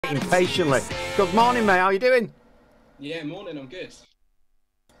waiting patiently. Good morning, mate. How are you doing? Yeah, morning. I'm good.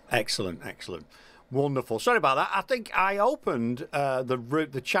 Excellent, excellent. Wonderful. Sorry about that. I think I opened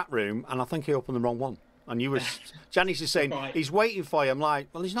the chat room, and I think I opened the wrong one. And you was Janice is saying Right. he's waiting for you. I'm like,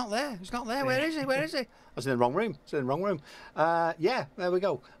 well, he's not there. He's not there. Where is he? Where is he? I was in the wrong room. It's in the wrong room. Yeah, there we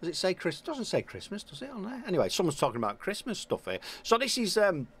go. Does it say Christmas? Doesn't say Christmas, does it on there? Anyway, someone's talking about Christmas stuff here. So this is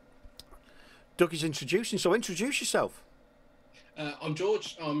Dougie's introducing. So introduce yourself. I'm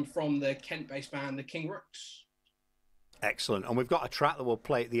George. I'm from the Kent-based band, the King Rooks. Excellent. And we've got a track that we'll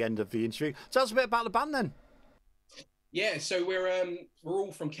play at the end of the interview. Tell us a bit about the band then. Yeah, so we're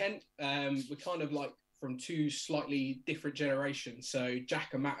all from Kent. We're kind of like from two slightly different generations. So Jack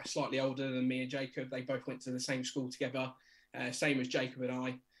and Matt are slightly older than me and Jacob. They both went to the same school together, same as Jacob and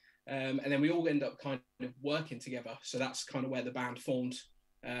I. And then we all end up kind of working together. So that's kind of where the band formed.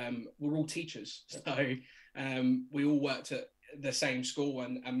 We're all teachers. So we all worked at the same school,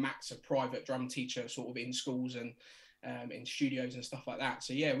 and Matt's a private drum teacher sort of in schools and in studios and stuff like that.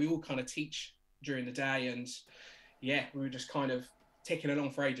 So yeah, we all kind of teach during the day, and yeah, we were just kind of ticking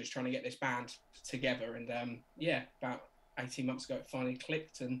along for ages trying to get this band together. And yeah, about 18 months ago it finally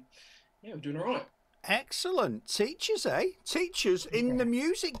clicked, and yeah, we're doing all right. Excellent. Teachers, eh? Teachers in the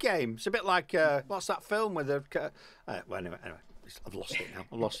music game. It's a bit like, what's that film with the... well, anyway, I've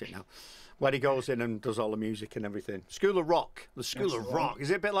lost it now. Where he goes in and does all the music and everything. School of Rock. The School of Rock.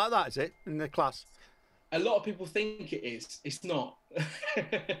 Is it a bit like that, is it, in the class? A lot of people think it is. It's not.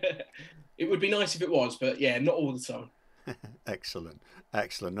 It would be nice if it was, but yeah, not all the time. Excellent.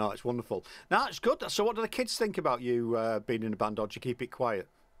 Excellent. No, it's wonderful. No, it's good. So what do the kids think about you being in a band, or do you keep it quiet?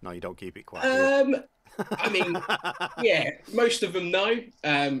 No, you don't keep it quiet. I mean, yeah, most of them know.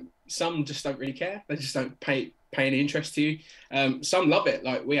 Some just don't really care. They just don't pay any interest to you. Some love it.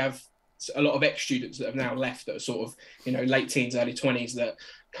 Like, we have a lot of ex-students that have now left that are sort of, late teens, early 20s that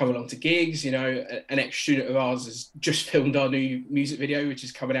come along to gigs. An ex-student of ours has just filmed our new music video, which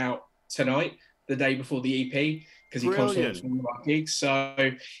is coming out tonight, the day before the EP, because he comes to one of our gigs.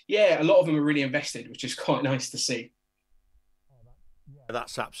 So yeah, a lot of them are really invested, which is quite nice to see.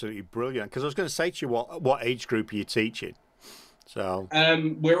 That's absolutely brilliant. Because I was going to say to you, what age group are you teaching? So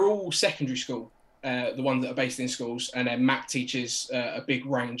we're all secondary school, the ones that are based in schools, and then Matt teaches a big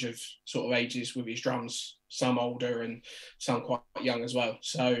range of sort of ages with his drums, some older and some quite young as well.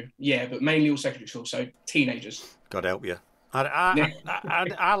 So yeah, but mainly all secondary school, so teenagers. God help you.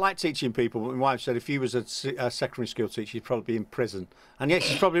 I like teaching people, but my wife said if you was a secondary school teacher, you'd probably be in prison. And yes,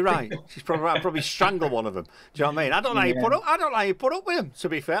 she's probably right. She's probably right. I'd probably strangle one of them. Do you know what I mean? I don't know how you put up. I don't know how you put up with them. To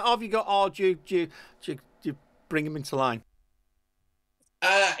be fair, or have you got? Or do you bring them into line?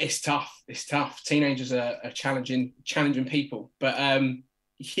 It's tough. It's tough. Teenagers are challenging people, but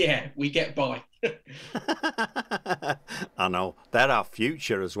yeah, we get by. I know, they're our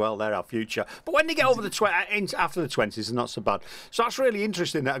future as well. They're our future. But when they get over after the 20s, it's not so bad. So that's really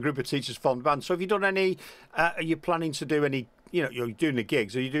interesting that a group of teachers formed a band. So have you done any? Are you planning to do any? You're doing the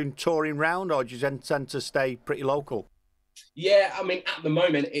gigs. Are you doing touring round, or do you tend to stay pretty local? Yeah, I mean, at the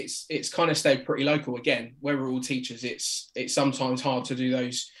moment, it's kind of stayed pretty local. Again, where we're all teachers, it's sometimes hard to do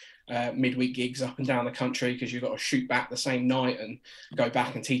those midweek gigs up and down the country, because you've got to shoot back the same night and go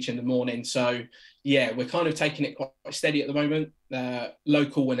back and teach in the morning. So yeah, we're kind of taking it quite steady at the moment,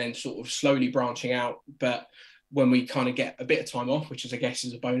 local, and then sort of slowly branching out. But when we kind of get a bit of time off, which is, I guess,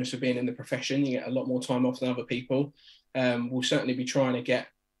 is a bonus of being in the profession, you get a lot more time off than other people. We'll certainly be trying to get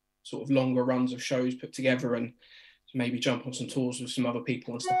sort of longer runs of shows put together, and maybe jump on some tours with some other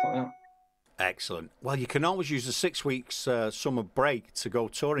people and stuff like that. Excellent. Well, you can always use the 6 weeks summer break to go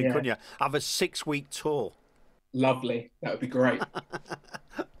touring, couldn't you? Have a 6-week tour. Lovely. That would be great.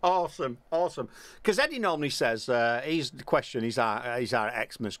 Awesome. Because Eddie normally says, he's our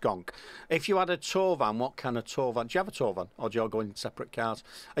Xmas gonk. If you had a tour van, what kind of tour van? Do you have a tour van, or do you all go in separate cars?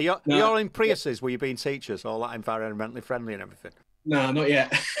 Are you all in Priuses? Were you being teachers, all that environmentally friendly and everything? No, not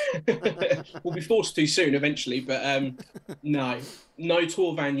yet. We'll be forced to soon eventually, but no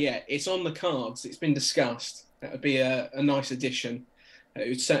tour van yet. It's on the cards. It's been discussed. That would be a nice addition. It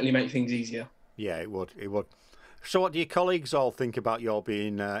would certainly make things easier. Yeah, it would. So what do your colleagues all think about your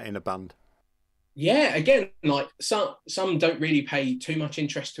being in a band? Yeah, again, like some don't really pay too much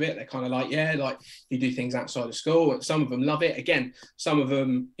interest to it. They're kind of like, yeah, like you do things outside of school. Some of them love it. Again, some of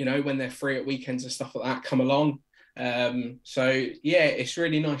them, when they're free at weekends and stuff like that, come along. So yeah, it's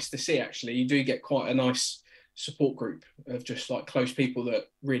really nice to see. Actually, you do get quite a nice support group of just like close people that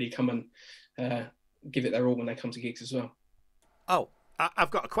really come and give it their all when they come to gigs as well. Oh,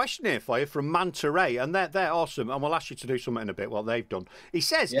 I've got a question here for you from Manta Ray, and they're awesome, and we'll ask you to do something in a bit. What they've done, he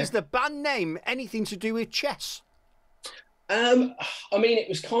says, is the band name anything to do with chess? I mean, it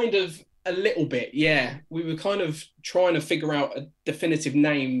was kind of a little bit, yeah. We were kind of trying to figure out a definitive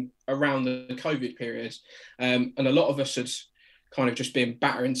name around the COVID period. And a lot of us had kind of just been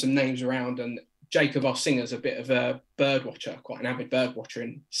battering some names around. And Jacob, our singer's a bit of a bird watcher, quite an avid bird watcher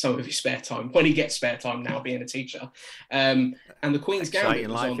in some of his spare time, when he gets spare time now being a teacher. And the Queen's Gambit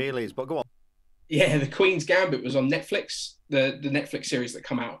was on... Is, but go on. Yeah, the Queen's Gambit was on Netflix, the Netflix series that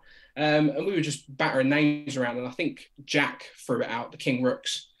come out. And we were just battering names around. And I think Jack threw it out, the King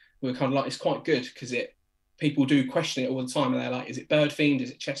Rooks. We were kind of like, it's quite good because people do question it all the time. And they're like, is it bird themed? Is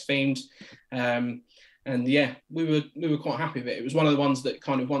it chess themed? And yeah, we were quite happy with it. It was one of the ones that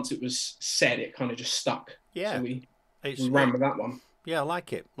kind of, once it was said, it kind of just stuck. Yeah. So we ran with that one. Yeah, I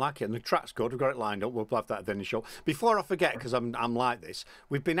like it. And the track's good. We've got it lined up. We'll have that at the end of the show. Before I forget, because I'm like this,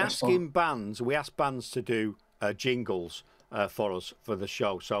 we've been asking bands, we asked bands to do jingles for us for the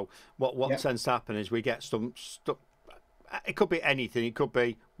show. So what tends to happen is we get some stuff. It could be anything. It could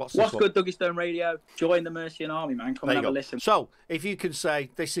be what's good, Duggystone Join the Mercian Army, man. Come and have a listen. So if you can say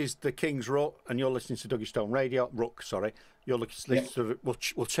this is the King's Rook and you're listening to Duggystone Radio, Rook, sorry, you're listening to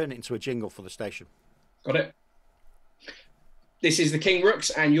we'll turn it into a jingle for the station. Got it. This is the King Rooks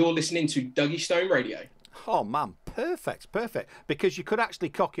and you're listening to Duggystone Radio. Oh man, perfect. Because you could actually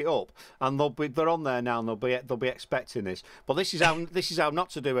cock it up, and they're on there now, and they'll be expecting this. But this is how not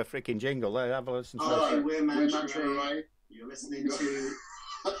to do a freaking jingle. Have a listen to this. We're Manchester. You're listening to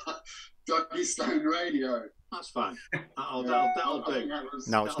Duggystone Radio. That's fine. That'll do.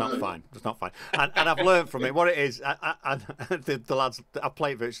 No, it's not fine. It's not fine. And I've learned from it what it is. The lads, I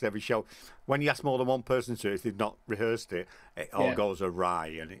play it virtually every show. When you ask more than one person to, if they've not rehearsed it, it all goes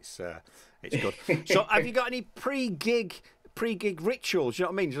awry, and it's good. So, have you got any pre-gig rituals? You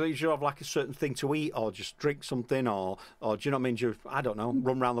know what I mean? Do you have like a certain thing to eat, or just drink something, or do you know what I mean? I don't know,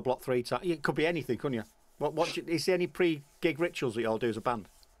 run around the block 3 times. It could be anything, couldn't you? Is there any pre-gig rituals that you all do as a band?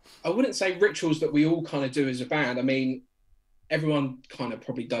 I wouldn't say rituals that we all kind of do as a band. I mean, everyone kind of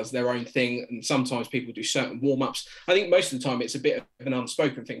probably does their own thing, and sometimes people do certain warm-ups. I think most of the time it's a bit of an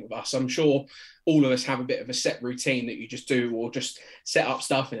unspoken thing with us. I'm sure all of us have a bit of a set routine that you just do, or just set up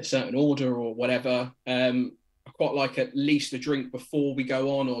stuff in a certain order or whatever. I quite like at least a drink before we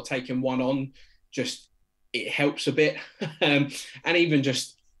go on, or taking one on. Just, it helps a bit. And even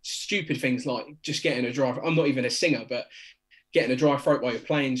just stupid things like just getting a dry... I'm not even a singer, but getting a dry throat while you're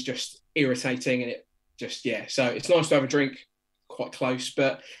playing is just irritating, and it just, so it's nice to have a drink quite close,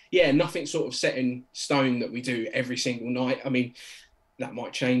 but nothing sort of set in stone that we do every single night. I mean, that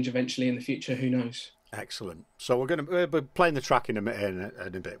might change eventually in the future, who knows. Excellent. So we're playing the track in a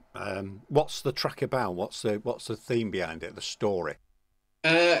bit. What's the track about? What's the theme behind it, the story?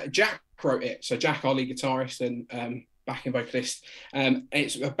 Jack wrote it. So Jack, our lead guitarist and backing vocalist,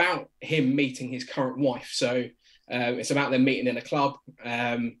 it's about him meeting his current wife. So it's about them meeting in a club.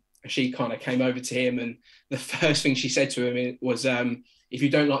 She kind of came over to him, and the first thing she said to him was, if you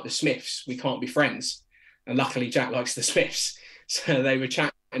don't like the Smiths, we can't be friends. And luckily Jack likes the Smiths. So they were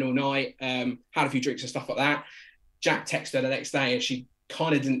chatting all night, had a few drinks and stuff like that. Jack texted her the next day, and she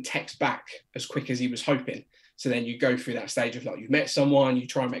kind of didn't text back as quick as he was hoping. So then you go through that stage of like, you've met someone, you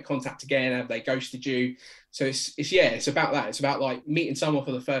try and make contact again, have they ghosted you? So it's about that. It's about like meeting someone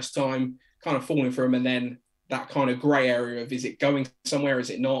for the first time, kind of falling for them, and then that kind of grey area of, is it going somewhere, is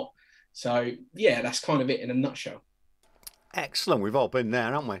it not? So that's kind of it in a nutshell. Excellent. We've all been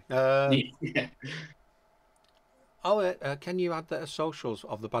there, haven't we? Yeah. Can you add the socials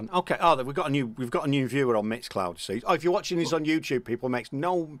of the band? Okay. We've got a new viewer on Mixcloud. See, if you're watching this on YouTube, people, makes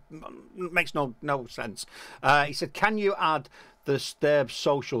no sense. He said, can you add their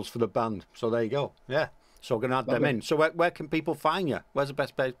socials for the band? So there you go. Yeah. So we're going to add them in. So where can people find you? Where's the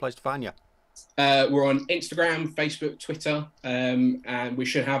best place to find you? We're on Instagram, Facebook, Twitter, and we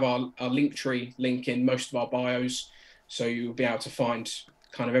should have our Linktree link in most of our bios, so you'll be able to find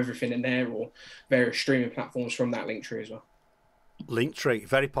kind of everything in there, or various streaming platforms from that Linktree as well. Linktree,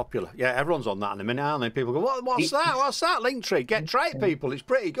 very popular. Yeah, everyone's on that in a minute, aren't they? People go, what's that? What's that Linktree? Try it, people. It's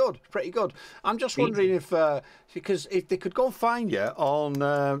pretty good. I'm just wondering because if they could go and find you on,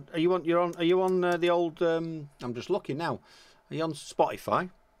 are you on the old? I'm just looking now. Are you on Spotify?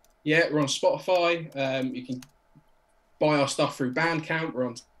 Yeah, we're on Spotify. You can buy our stuff through Bandcamp. We're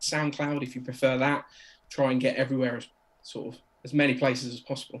on SoundCloud if you prefer that. Try and get everywhere as many places as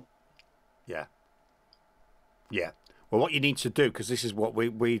possible. Yeah. Well, what you need to do, because this is what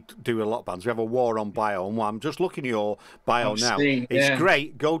we do a lot of bands, we have a war on bio, and I'm just looking at your bio now. It's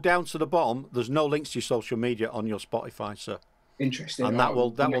great. Go down to the bottom. There's no links to your social media on your Spotify, sir. Interesting. And that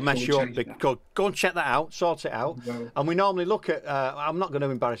will mess you up. Go and check that out, sort it out. Well, And we normally look at, I'm not going to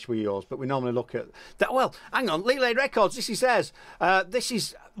embarrass you with yours, but we normally look at that. Well, hang on, Lele Records, this is theirs. This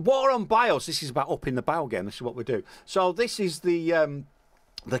is War on BIOS. This is about upping the bow game. This is what we do. So this is the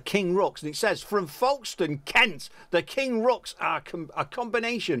King Rooks, and it says, from Folkestone, Kent, the King Rooks are a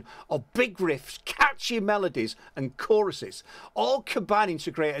combination of big riffs, catchy melodies and choruses, all combining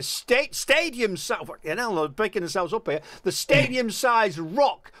to create a stadium size, you know, they're breaking themselves up here, the stadium-sized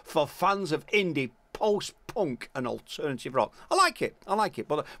rock for fans of indie, post-punk and alternative rock. I like it,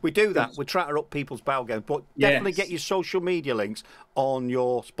 but we do that. We try to up people's bow games, but definitely get your social media links on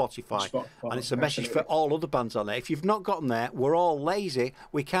your Spotify. And it's a message for all other bands on there. If you've not got them there, we're all lazy.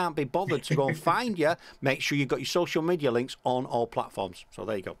 We can't be bothered to go and find you. Make sure you've got your social media links on all platforms. So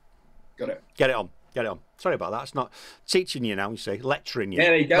there you go. Got it. Get it on. Sorry about that. It's not teaching you now, you see. Lecturing you. Yeah,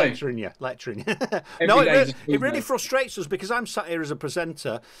 there you go. Lecturing you. No, it really frustrates us because I'm sat here as a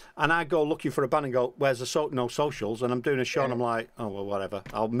presenter and I go looking for a band and go, where's the no socials? And I'm doing a show and I'm like, oh, well, whatever.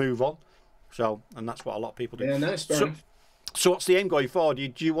 I'll move on. So, and that's what a lot of people do. Yeah, no, it's fair enough. So what's the aim going forward?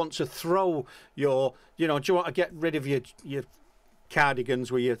 Do you want to throw your, do you want to get rid of your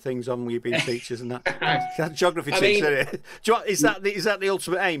cardigans with your things on with your being teachers and that geography teacher? Is that the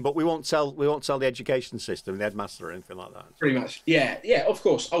ultimate aim? But we won't tell the education system, the headmaster or anything like that. Pretty much, yeah. Of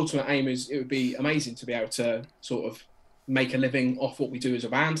course, ultimate aim is it would be amazing to be able to sort of make a living off what we do as a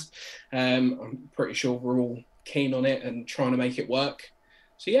band. I'm pretty sure we're all keen on it and trying to make it work.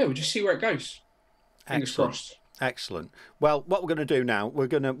 So yeah, we'll just see where it goes. Fingers crossed. Excellent. Well, what we're going to do now, we're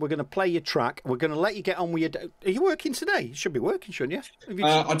going to play your track. We're going to let you get on with your. Are you working today? You should be working, shouldn't you?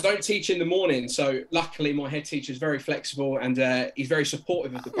 I don't teach in the morning, so luckily my head teacher is very flexible and he's very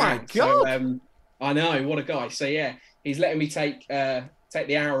supportive of the band. My God. So I know, what a guy. So yeah, he's letting me take the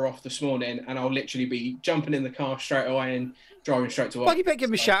hour off this morning, and I'll literally be jumping in the car straight away and driving straight to work. Well, you better give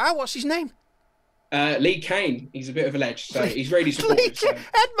him a shout out. What's his name? Lee Kane. He's a bit of a ledge, so he's really supportive.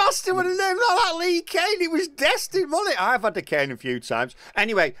 Headmaster with a name like that, Lee Kane. It was destined, wasn't it? I've had to Kane a few times.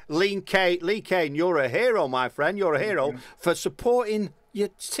 Anyway, Lee Kane, you're a hero, my friend. You're a hero for supporting your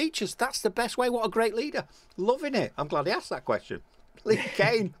teachers. That's the best way. What a great leader. Loving it. I'm glad he asked that question. Lee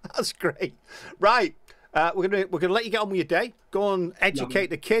Kane, that's great. Right, we're gonna let you get on with your day. Go and educate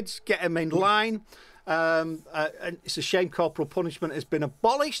the kids. Get them in line. And it's a shame corporal punishment has been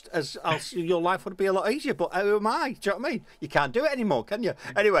abolished, as your life would be a lot easier, but who am I? Do you know what I mean? You can't do it anymore, can you?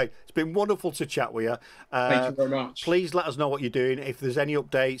 Anyway, it's been wonderful to chat with you. Thank you very much. Please let us know what you're doing. If there's any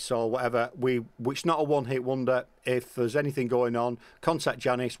updates or whatever, it's not a one-hit wonder. If there's anything going on, contact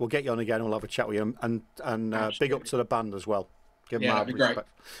Janice. We'll get you on again. We'll have a chat with you and big up to the band as well. Give them our respect. Great.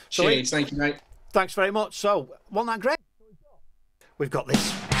 So, cheers. Thank you, mate. Thanks very much. So, wasn't that great? We've got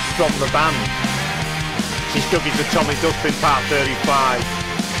this from the band. This is DuggysAtomicDustbin Part 35.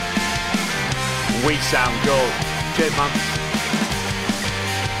 We sound good. Cheers, man.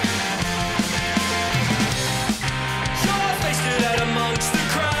 They stood out amongst the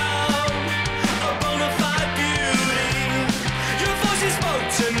crowd, a bona fide beauty. Your voice spoke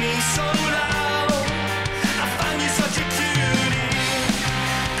to me so loud. I found you such a cutie.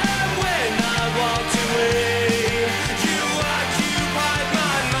 And when I walked away, you occupied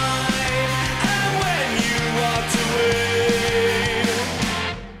my mind. And when you walked away,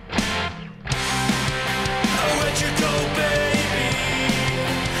 where'd you go, babe?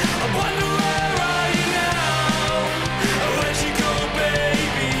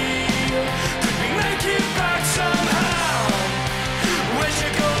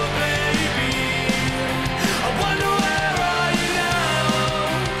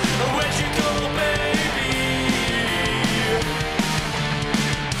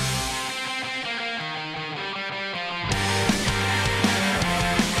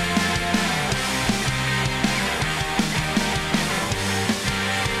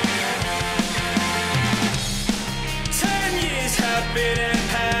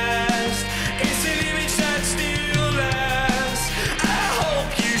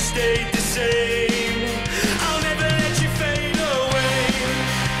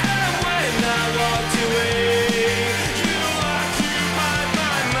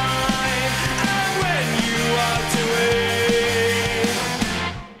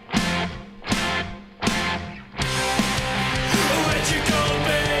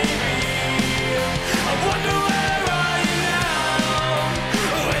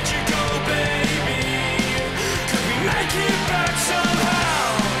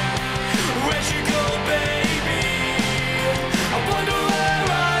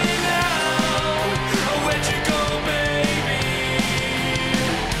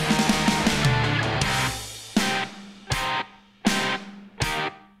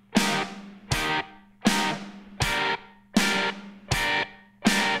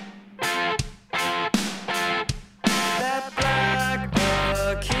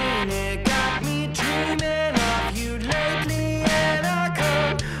 martini got me dreaming of you lately, and I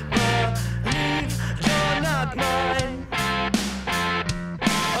can't believe you're not mine.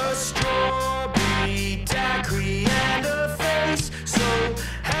 A strawberry daiquiri and a face so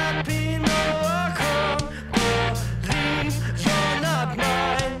happy, no, I can't believe you're not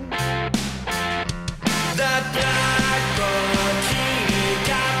mine. That black bikini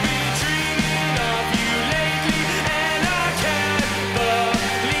got me dreaming of you lately, and I can't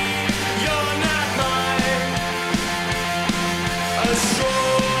believe you're not mine. A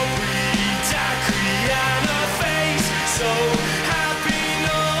strawberry daiquiri and a face so happy,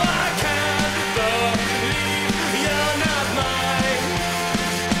 no, I can't believe you're not mine.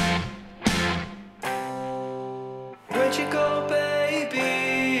 Where'd you go, baby?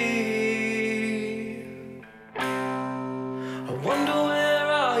 I wonder where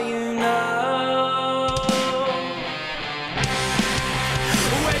are you now?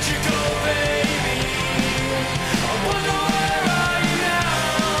 Where'd you go, baby? I wonder where are you now?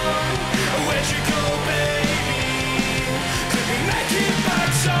 Where'd you go, baby? Could we make it back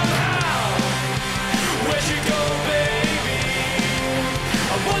somehow? Where'd you go, baby?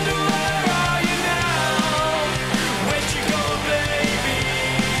 I wonder where are you now? Where'd you go, baby?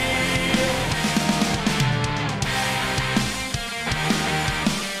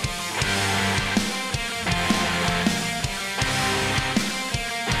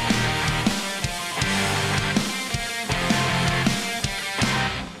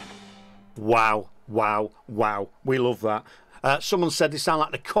 Wow, wow, wow. We love that. Someone said they sound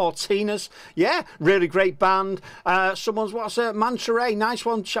like the Cortinas. Yeah, really great band. Someone's, what's it? Mantra, nice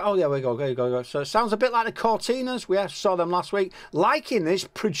one. Oh, yeah, we go. So it sounds a bit like the Cortinas. We saw them last week. Liking this,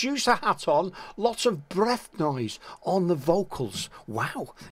 producer hat on, lots of breath noise on the vocals. Wow,